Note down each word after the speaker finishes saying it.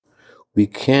we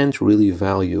can't really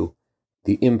value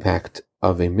the impact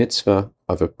of a mitzvah,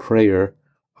 of a prayer,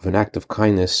 of an act of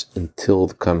kindness until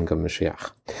the coming of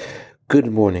Mashiach. Good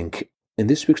morning. In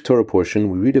this week's Torah portion,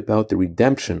 we read about the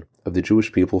redemption of the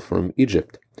Jewish people from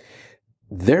Egypt.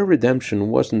 Their redemption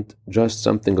wasn't just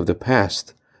something of the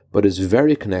past, but is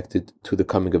very connected to the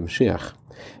coming of Mashiach.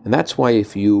 And that's why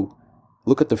if you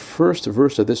look at the first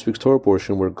verse of this week's Torah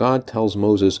portion, where God tells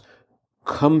Moses,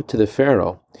 come to the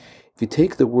Pharaoh. If you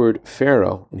take the word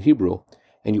Pharaoh in Hebrew,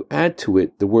 and you add to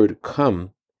it the word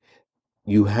come,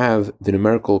 you have the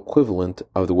numerical equivalent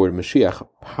of the word Mashiach.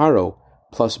 Paro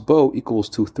plus Bo equals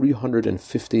to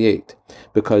 358,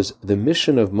 because the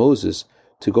mission of Moses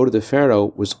to go to the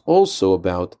Pharaoh was also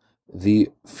about the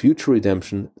future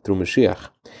redemption through Mashiach.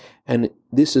 And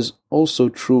this is also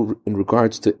true in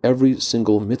regards to every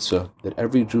single mitzvah that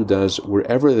every Jew does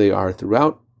wherever they are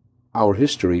throughout our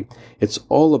history. It's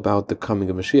all about the coming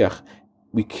of Mashiach.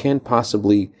 We can't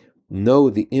possibly know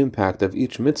the impact of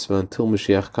each mitzvah until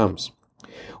Mashiach comes.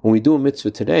 When we do a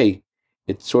mitzvah today,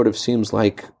 it sort of seems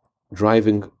like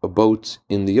driving a boat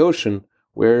in the ocean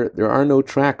where there are no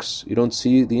tracks. You don't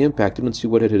see the impact. You don't see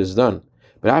what it has done.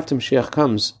 But after Mashiach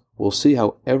comes, we'll see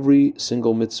how every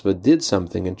single mitzvah did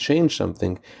something and changed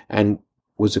something and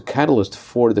was a catalyst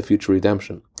for the future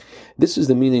redemption. This is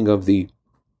the meaning of the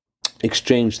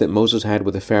exchange that Moses had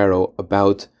with the Pharaoh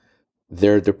about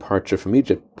their departure from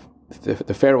Egypt.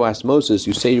 The Pharaoh asked Moses,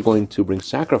 you say you're going to bring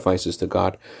sacrifices to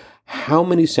God. How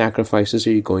many sacrifices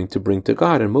are you going to bring to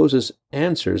God? And Moses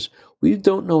answers, we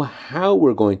don't know how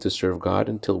we're going to serve God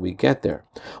until we get there.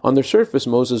 On the surface,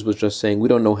 Moses was just saying, we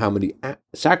don't know how many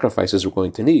sacrifices we're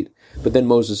going to need. But then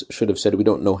Moses should have said, we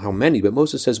don't know how many. But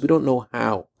Moses says, we don't know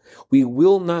how. We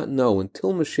will not know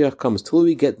until Mashiach comes, till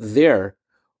we get there,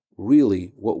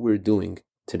 really what we're doing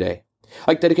today. I'd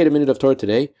like to dedicate a minute of Torah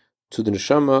today to the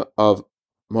neshama of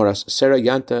Moras Sarah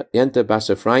Yanta Bas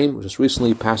Ephraim, who just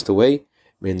recently passed away.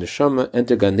 May the neshama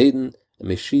enter Gan Eden, and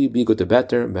may she be good to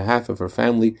better on behalf of her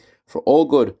family for all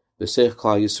good, B'seich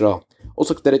Klal Yisrael.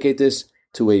 Also dedicate this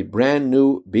to a brand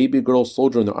new baby girl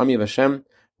soldier in the army of Hashem.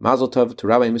 Mazel Tov to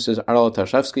Rabbi and Mrs. Arla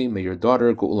Tarshevsky. May your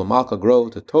daughter Geula Malka grow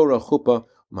to Torah, Chuppah,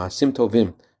 Ma'asim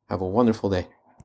Tovim. Have a wonderful day.